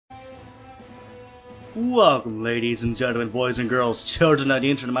Welcome, ladies and gentlemen, boys and girls, children of the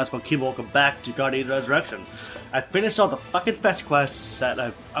internet, my small keyboard, welcome back to Guardian Resurrection. I finished all the fucking fetch quests that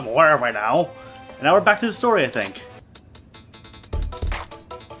I'm aware of right now, and now we're back to the story, I think.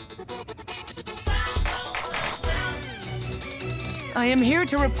 I am here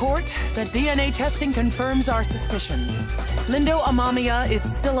to report that DNA testing confirms our suspicions. Lindo Amamiya is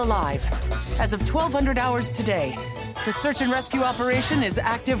still alive. As of 1200 hours today, the search and rescue operation is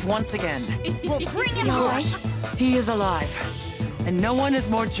active once again. We'll bring him home! He is alive, and no one is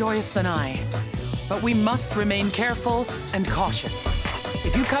more joyous than I. But we must remain careful and cautious.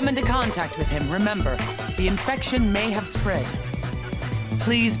 If you come into contact with him, remember, the infection may have spread.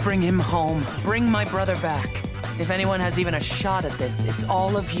 Please bring him home. Bring my brother back. If anyone has even a shot at this, it's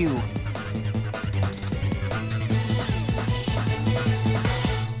all of you.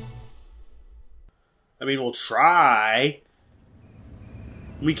 I mean, we'll try.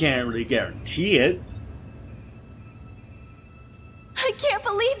 We can't really guarantee it. I can't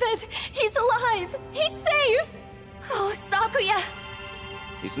believe it! He's alive! He's safe! Oh, Sakuya!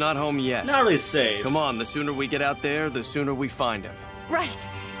 He's not home yet. Not really safe. Come on, the sooner we get out there, the sooner we find him. Right.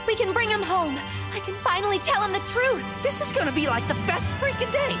 We can bring him home. I can finally tell him the truth. This is gonna be like the best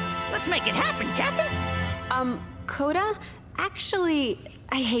freaking day. Let's make it happen, Captain. Coda? Actually,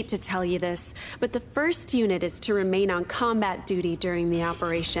 I hate to tell you this, but the first unit is to remain on combat duty during the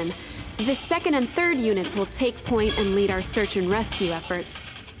operation. The second and third units will take point and lead our search and rescue efforts.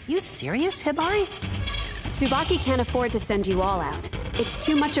 You serious, Hibari? Tsubaki can't afford to send you all out. It's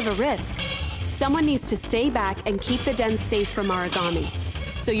too much of a risk. Someone needs to stay back and keep the den safe from Aragami.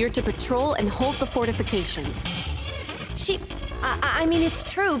 So you're to patrol and hold the fortifications. I mean, it's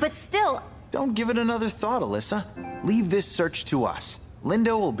true, but still... Don't give it another thought, Alyssa. Leave this search to us.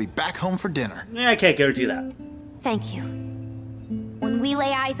 Lindo will be back home for dinner. Yeah, I can't guarantee that. Thank you. When we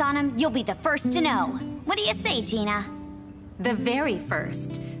lay eyes on him, you'll be the first to know. What do you say, Gina? The very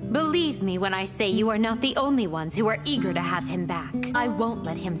first. Believe me when I say you are not the only ones who are eager to have him back. I won't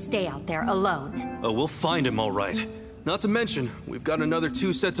let him stay out there alone. Oh, we'll find him all right. Not to mention, we've got another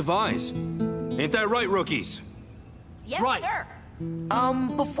 2 sets of eyes. Ain't that right, rookies? Yes, Right. sir.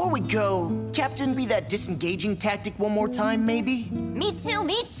 Before we go, Captain, be that disengaging tactic one more time, maybe? Me too,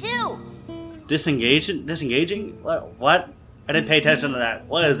 me too. Disengaging? Disengaging? What? I didn't pay attention to that.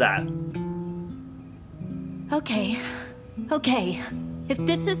 What is that? Okay. If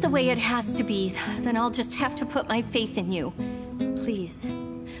this is the way it has to be, then I'll just have to put my faith in you. Please.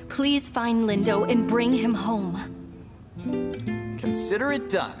 Please find Lindo and bring him home. Consider it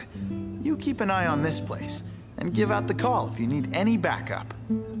done. You keep an eye on this place, and give out the call if you need any backup.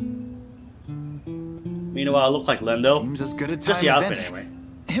 Meanwhile, I look like Lindo. Seems as good a time Just the as outfit, any. anyway.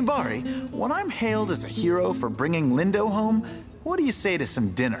 Hibari, when I'm hailed as a hero for bringing Lindo home, what do you say to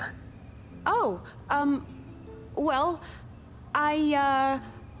some dinner? Well, I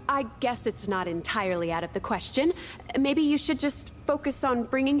guess it's not entirely out of the question. Maybe you should just focus on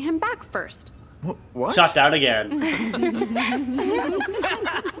bringing him back first. What? Shot down again.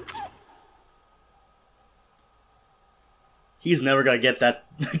 He's never gonna get that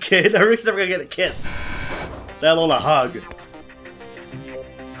kid. He's never gonna get a kiss. Let alone a hug.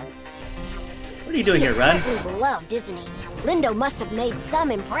 What are you doing here, Ren? He's certainly beloved, isn't he? Lindo must have made some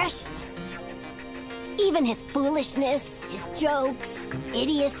impression. Even his foolishness, his jokes,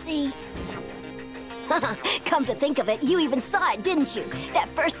 idiocy. Come to think of it, you even saw it, didn't you? That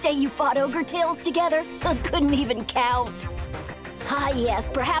first day you fought Ogre Tails together? I couldn't even count. Ah, yes,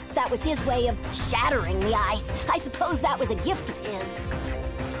 perhaps that was his way of shattering the ice. I suppose that was a gift of his.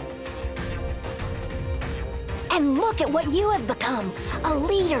 And look at what you have become. A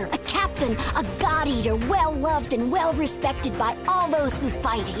leader, a captain, a god-eater, well-loved and well-respected by all those who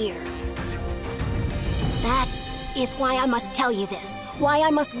fight here. That is why I must tell you this, why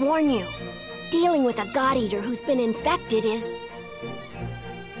I must warn you. Dealing with a god-eater who's been infected is...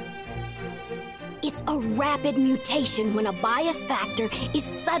 It's a rapid mutation when a bias factor is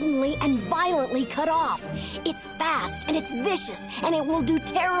suddenly and violently cut off. It's fast and it's vicious and it will do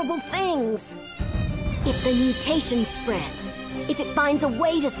terrible things. If the mutation spreads, if it finds a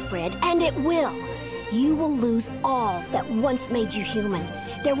way to spread, and it will, you will lose all that once made you human.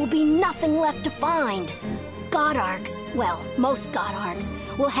 There will be nothing left to find. God arcs, well, most God arcs,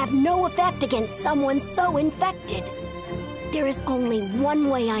 will have no effect against someone so infected. There is only one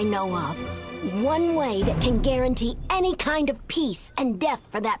way I know of. One way that can guarantee any kind of peace and death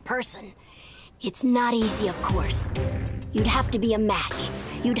for that person. It's not easy, of course. You'd have to be a match.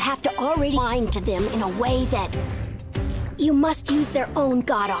 You'd have to already bind to them in a way that... You must use their own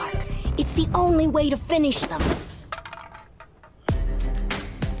God arc. It's the only way to finish them.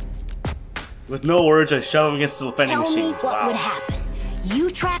 With no words, I shove him against the vending Tell me machines. what would happen. You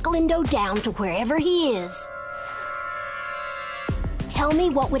track Lindo down to wherever he is. Tell me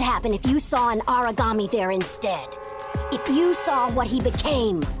what would happen if you saw an Aragami there instead. If you saw what he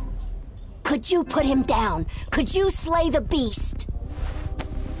became. Could you put him down? Could you slay the beast?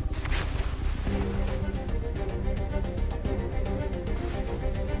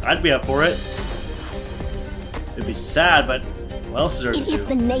 I'd be up for it. It'd be sad, but what else is there to It is do?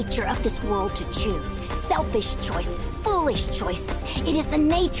 the nature of this world to choose. Selfish choices, foolish choices. It is the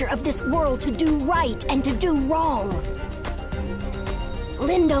nature of this world to do right and to do wrong.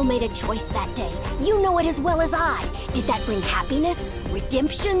 Lindo made a choice that day. You know it as well as I. Did that bring happiness?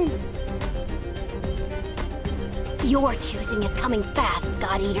 Redemption? Your choosing is coming fast,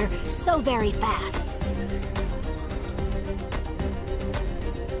 God Eater. So very fast.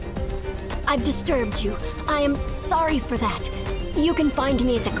 I've disturbed you. I am sorry for that. You can find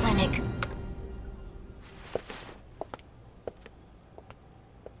me at the clinic.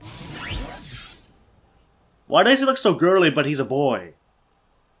 Why does he look so girly, but he's a boy?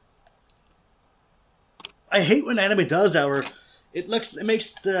 I hate when anime does that, where it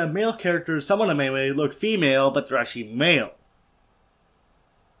makes the male characters, some of them anyway, look female, but they're actually male.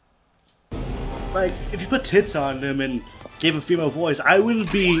 Like, if you put tits on them and gave a female voice, I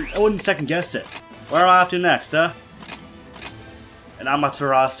wouldn't second guess it. Where am I off to next, huh? And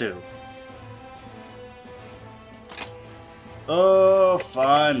Amaterasu. Oh,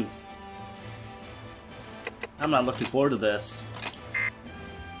 fun. I'm not looking forward to this.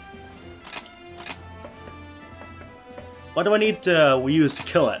 What do I need to use to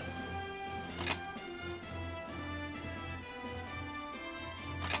kill it?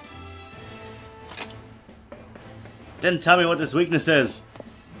 Didn't tell me what this weakness is.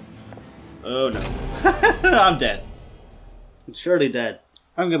 Oh no. I'm dead. I'm surely dead.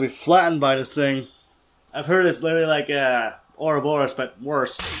 I'm gonna be flattened by this thing. I've heard it's literally like Ouroboros, but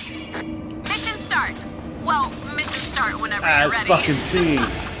worse. Mission start. Well, mission start whenever you're As ready. fucking scene.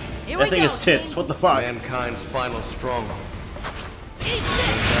 That thing is tits. What the fuck? Mankind's final stronghold. Turns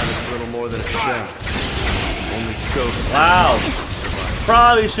out it's little more than a shell. Only ghosts. Wow.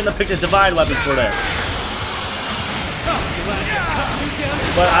 Probably shouldn't have picked a divine weapon for this.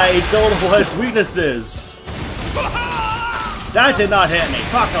 But I don't know what its weakness is. That did not hit me.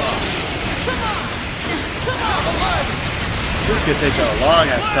 Fuck off. This could take a long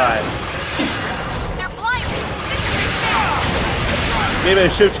ass time. Maybe I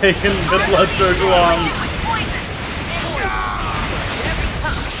should have taken the blood surge long.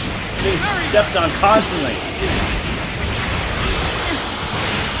 Being stepped on constantly.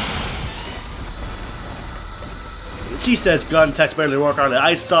 She says gun techs barely work on it.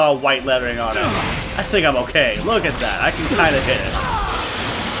 I saw white lettering on it. I think I'm okay. Look at that. I can kind of hit it.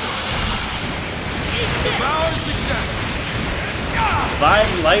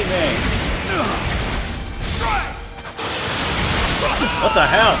 Divine lightning. What the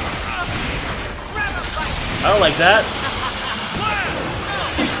hell? I don't like that.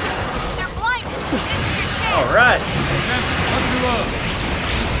 Alright.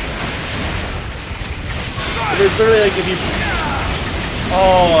 It's literally like if you...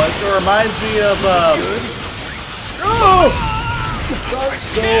 Oh, it reminds me of... Oh! Dark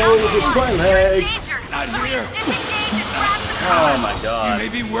Souls with my leg. Oh my god. You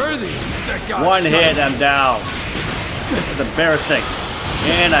may be worthy. One hit, I'm down. This is embarrassing.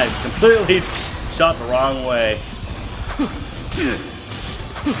 And I completely shot the wrong way.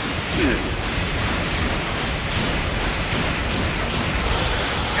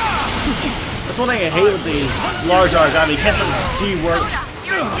 That's one thing I hate with these large Aragami. You can't sort of see where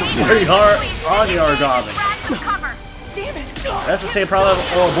you are on the Aragami. That's the same problem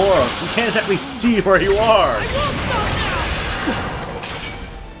with Ouroboros. You can't exactly see where you are.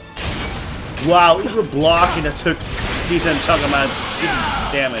 Wow, even blocking it took a decent chunk of my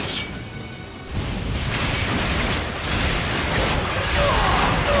damage.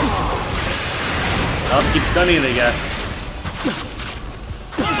 I'll have to keep stunning it, I guess.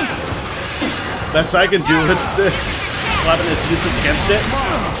 Best I can do with this weapon is useless against it.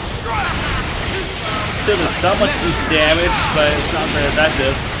 Still does so much decent damage, but it's not very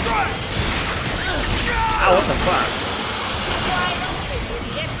effective. Ow, what the fuck?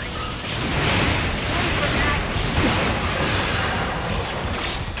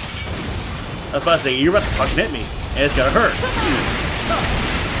 I was about to say, you're about to fucking hit me, and it's gonna hurt.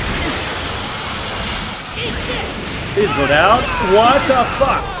 Please go down. What the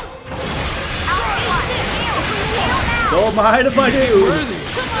fuck? Don't mind if I do.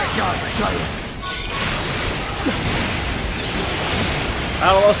 I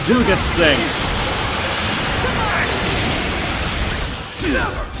don't know what else to do against this thing.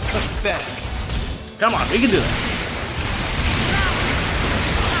 Come on, we can do this.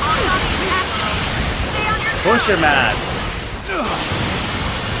 Of course you're mad.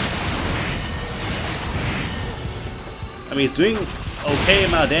 I mean, he's doing okay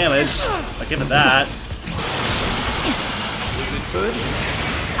amount of damage. I'll give it that. Is it good?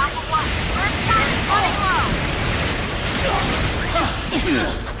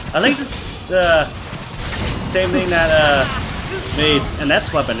 I think this the same thing that made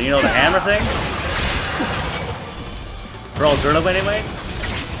Annette's weapon, you know, the hammer thing? For alternative anyway?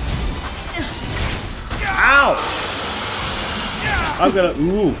 Ow! I'm gonna,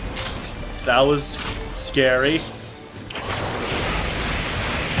 ooh. That was scary.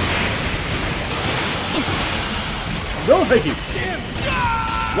 No, thank you!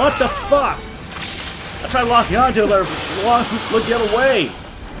 What the fuck? I tried locking onto it, but look the other way.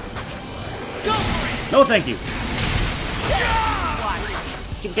 No, thank you. I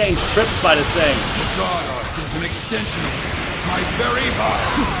keep getting tripped by this thing. The God Arc is an extension of my very heart.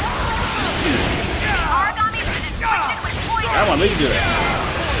 Aragami's been infected with poison. Come on, we can do this.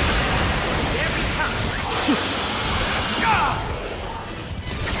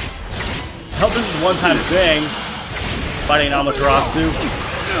 I hope this is a one-time thing. Fighting Amaterasu.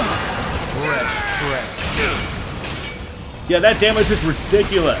 Yeah, that damage is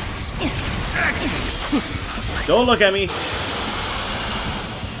ridiculous. Don't look at me.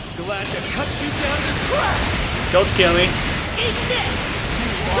 Glad to cut you down this track. Don't kill me.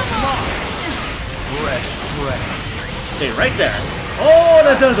 Stay right there. Oh,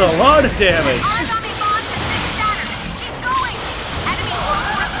 that does a lot of damage. Aragami bond has been shattered. Keep going. Enemy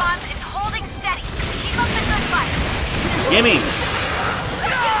orbital response is holding steady. Keep up the good fight. Gimme.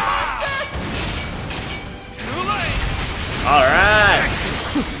 Alright.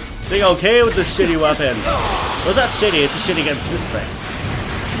 Being okay with this shitty weapon. Well, it's not shitty, it's just shitty against this thing. 5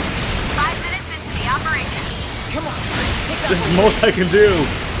 minutes into the operation. Come on. This is the most I can do.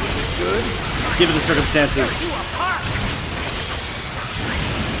 Good. Given the circumstances.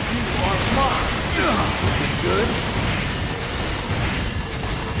 Good.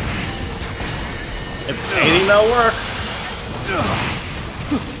 If anything, that'll work.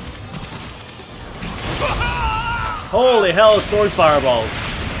 Holy hell, it's throwing fireballs.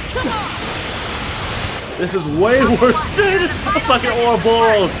 This is way worse than the fucking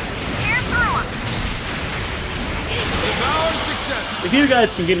Ouroboros. Tear through 'em. If you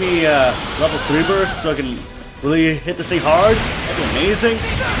guys can give me level 3 burst so I can really hit this thing hard, that'd be amazing.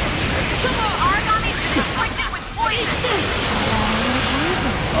 Aragami's been infected with poison.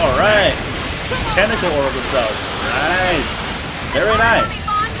 Alright. Tentacle orbital cells. Nice. Very nice.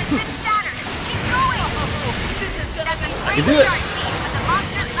 Bond has been shattered. Keep going. That's a can great do it. start, team, but the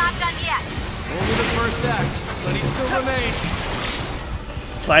monster's not done yet. Only the first act. Plenty still remain.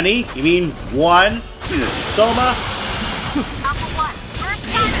 Plenty? You mean one? Soma? Alpha 1, first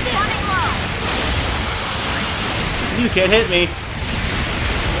time is running low. You can't hit me.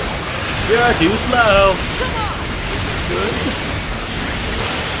 You're too slow.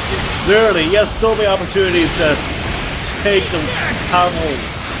 Literally, you have so many opportunities to take the powerful,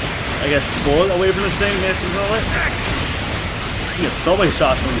 I guess, bullet away from this thing, as you call it. You get so many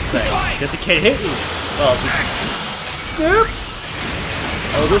shots from this thing. Guess it can't hit me. Well, I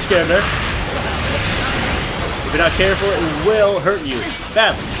was a little scared there. If you're not careful, it will hurt you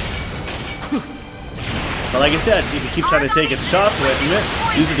badly. But like I said, if you keep trying to take its shots away from it,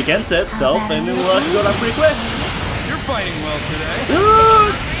 use it against itself, and it will actually go down pretty quick. You're fighting well today.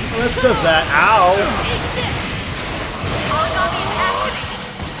 Let's just that. Ow! Aragami's activated.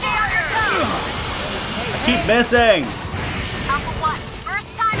 Stay on your toes. I keep missing. Alpha 1,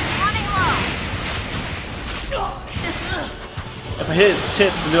 first time is running low. If I hit its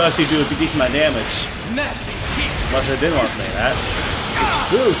tits, it'll actually do a decent amount of damage. Nasty teeth. Unless I didn't want to say that.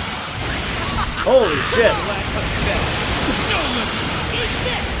 Woo! Holy shit!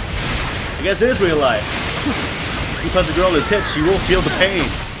 I guess it is real life. If you punch a girl in the tits, she will feel the pain.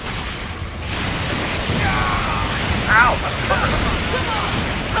 Ow!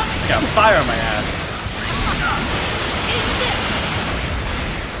 Got fire on my ass.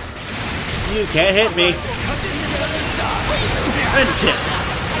 You can't hit me. And tip.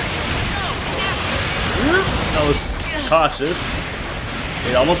 I was cautious.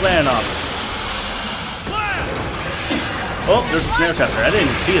 It almost landed on me. Oh, there's a snare trap there. I didn't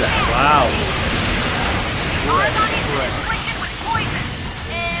even see that. Wow. Aragami's been inflicted with poison.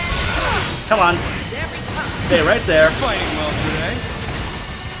 Come on. Stay right there. Fighting well today.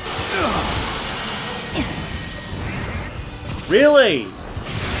 Really?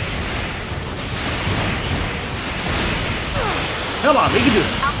 Come on, we can do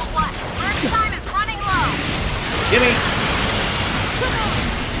this. Alpha 1, burst time is running low. Gimme.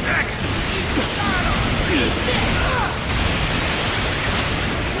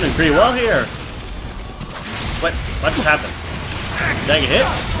 Doing pretty well here. What just happened? Did I get hit?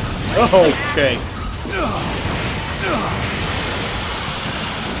 Okay.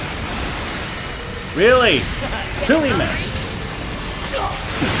 Really? Really missed.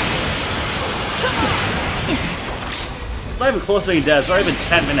 It's not even close to being dead. It's already been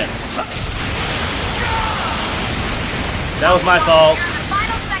 10 minutes. That was my fault. You're in the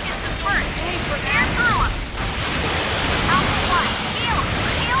final seconds of burst. Tear through him. Alpha 1, heal.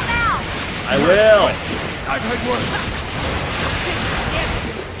 Heal now. I will. I've had worse.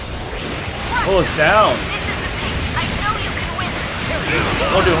 Oh, it's down. This is the pace. I know you can win.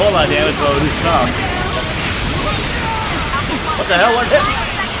 Won't do a whole lot of damage, but it'll do some. What the hell? What hit? Final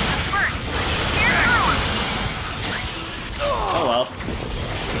seconds of burst. Tear through him. Oh well.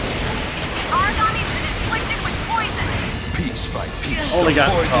 The Aragami's been inflicted with poison. Piece by piece. Only got.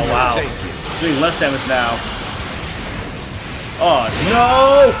 the poison Oh will wow. take you. Doing less damage now. Oh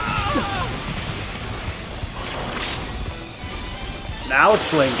no! Now it's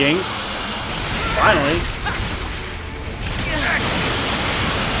blinking. Finally.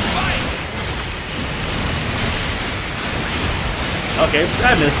 Okay,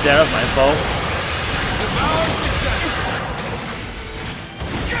 I missed there. That was my fault.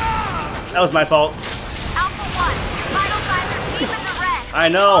 That was my fault. Alpha 1, vital signs are deep in the red. I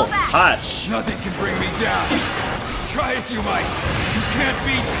know. Hold that. Hush. Nothing can bring me down. Try as you might. You can't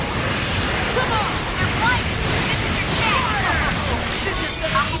beat me. Come on, they're right. This is your chance.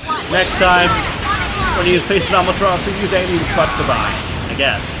 Alpha 1, Next time, burst time is running low. when you face Nomatron, so use aim and trust divine. I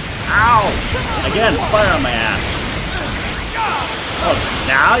guess. Ow! Again, fire on my ass. Oh,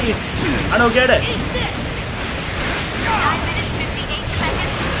 now you. I don't get it. 9 minutes, 58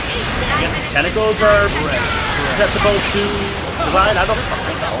 seconds. I guess his tentacles are susceptible to divine. I don't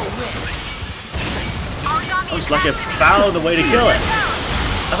fucking know. I was lucky I found a way to kill it.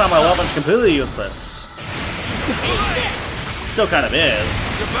 I thought my weapon's completely useless. Still kind of is.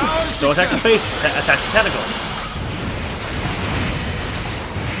 So attack the face, attack the tentacles.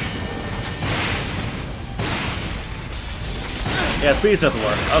 Yeah, freeze doesn't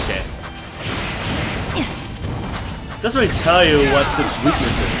work. Okay. Doesn't really tell you what's its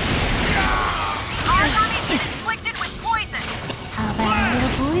weaknesses. Aragami's been inflicted with poison. How about a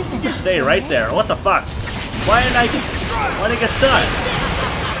little poison? Stay right there. What the fuck? Why did I get stunned?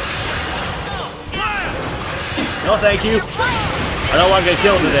 No, thank you. I don't want to get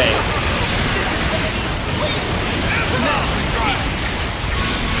killed today.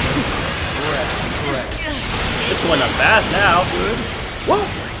 It's going up fast now. Whoa!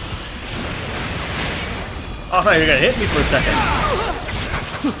 Oh, I thought you were gonna hit me for a second.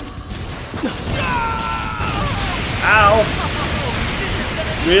 Ow!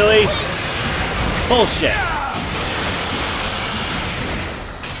 Really? Bullshit.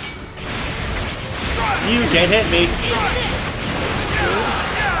 You can't hit me.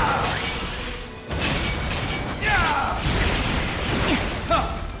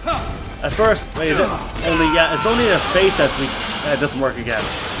 At first, wait, is it only, yeah, it's only the face that's weak, that doesn't work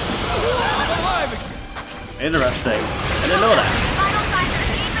against. Interesting. I didn't know that. Vital signs are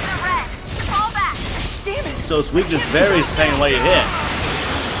deep in the red. Fall back. Damn it. So its weakness varies depending on what you hit.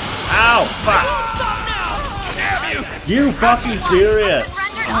 Ow! Fuck! You fucking serious?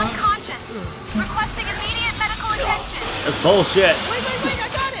 Rendered unconscious. Requesting immediate medical attention. That's bullshit. Wait, I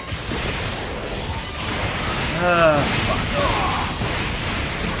got it. Fuck.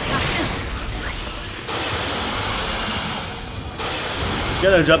 It's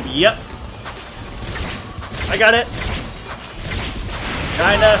gonna jump. Yep. I got it.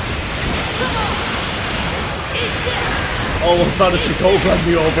 Kinda. Almost about to go run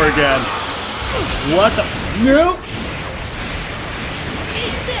me over again. What the? Nope.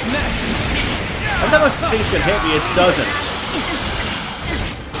 Every time I think it's gonna hit me, it doesn't.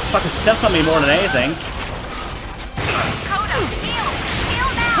 Fucking steps on me more than anything. Koda, heal.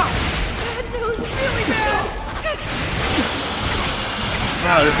 Heal now. Bad news, really bad.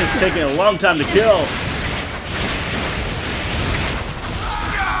 Wow, this thing's taking a long time to kill.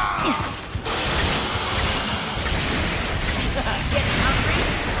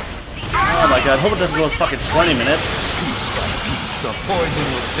 Oh my god, hope it doesn't go fucking 20 minutes. Piece by piece, the poison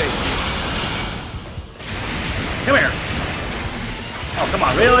will take you. Come here. Oh, come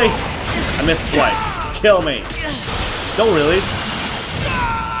on, really? I missed twice. Kill me. Don't really.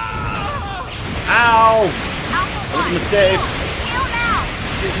 Ow! That was a mistake.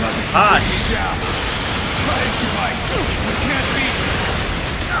 Hush. Try as you might. You can't beat me.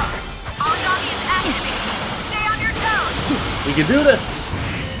 Stay on your toes. We can do this.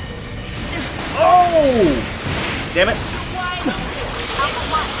 Oh! Damn it.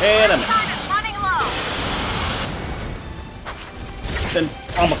 And a miss. Running low. It's been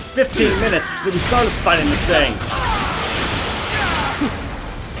almost 15 minutes since we started fighting this thing.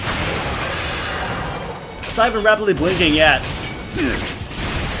 It's not even rapidly blinking yet.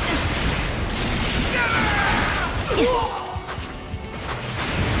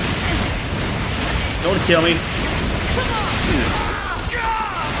 Don't kill me.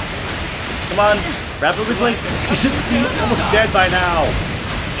 Come on, rapidly blink. You should be almost dead by now.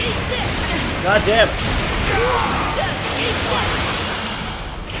 God damn it.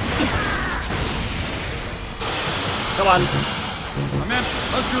 Come on. I'm in.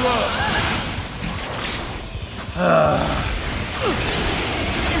 Let's reload.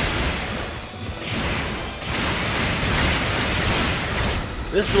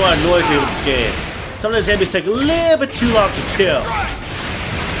 This is what annoys me with this game. Sometimes enemies take a little bit too long to kill.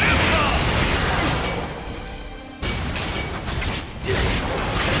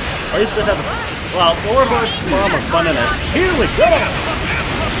 At least let's have a... Well, more of our small of fun in this. Here we go!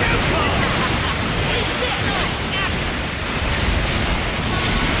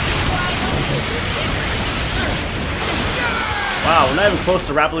 Wow, we're not even close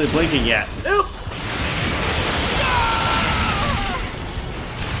to rapidly blinking yet. Oop!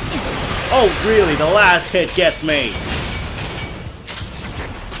 Oh, really? The last hit gets me.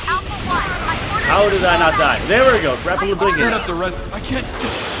 How did I not die? There we go. It's rapidly blinking. Set up the rest. I can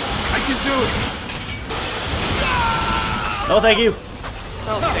do it. No, thank you.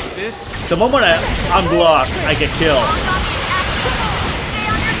 I'll take this. The moment I unblock, I get killed.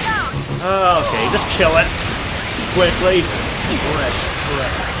 Okay, just kill it. Quickly.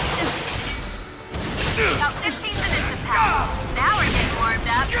 About 15 minutes have passed. Now we're getting warmed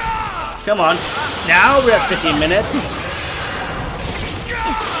up. Come on. Now we're at 15 minutes.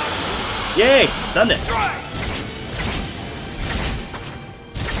 Yay! Stunned it.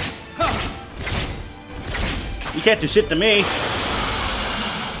 You can't do shit to me.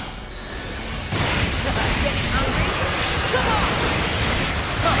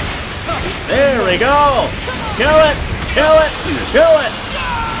 There we go! Kill it! Kill it! Kill it!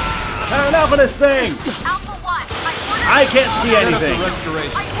 Enough of this thing! I can't see anything.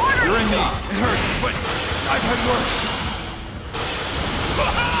 You're in need. It hurts, but I've had worse.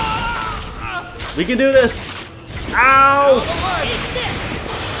 We can do this! Ow!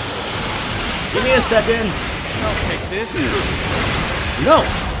 Give me a second. I'll take this. No!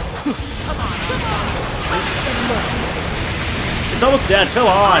 It's almost dead. Come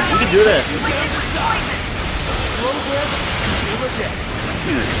on, we can do this.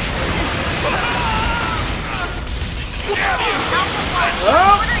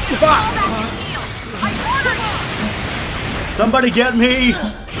 Oh, fuck! Somebody get me!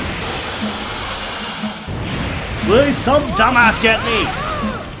 Please, some dumbass get me!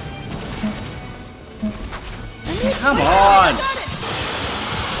 Come on!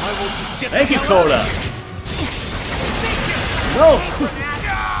 Thank you, Coda! No!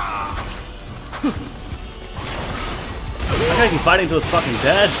 I gotta keep fighting until it's fucking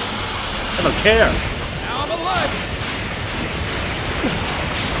dead. I don't care. Now I'm alive.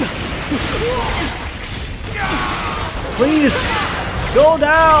 Please! Go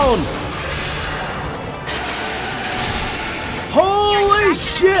down! Holy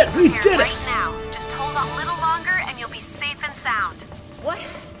shit! We did it! Now, just hold on a little longer and you'll be safe and sound. What?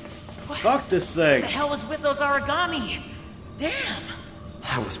 Fuck this thing. What the hell was with those Aragami? Damn.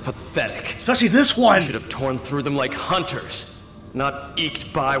 That was pathetic. Especially this one. Should have torn through them like hunters, not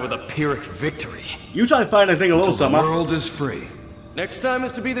eked by with a Pyrrhic victory. You try to find anything a little The something. world is free. Next time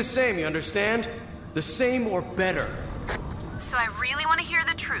is to be the same, you understand? The same or better. So I really want to hear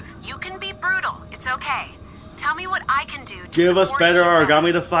the truth. You can be brutal. It's okay. Tell me what I can do to Give us support better you.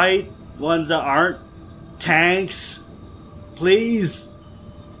 Aragami to fight. Ones that aren't tanks. Please.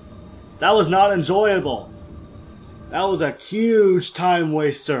 That was not enjoyable. That was a huge time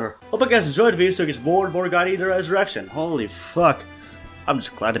waster. Hope you guys enjoyed the video so it gets more and more God Eater Resurrection. Holy fuck. I'm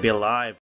just glad to be alive.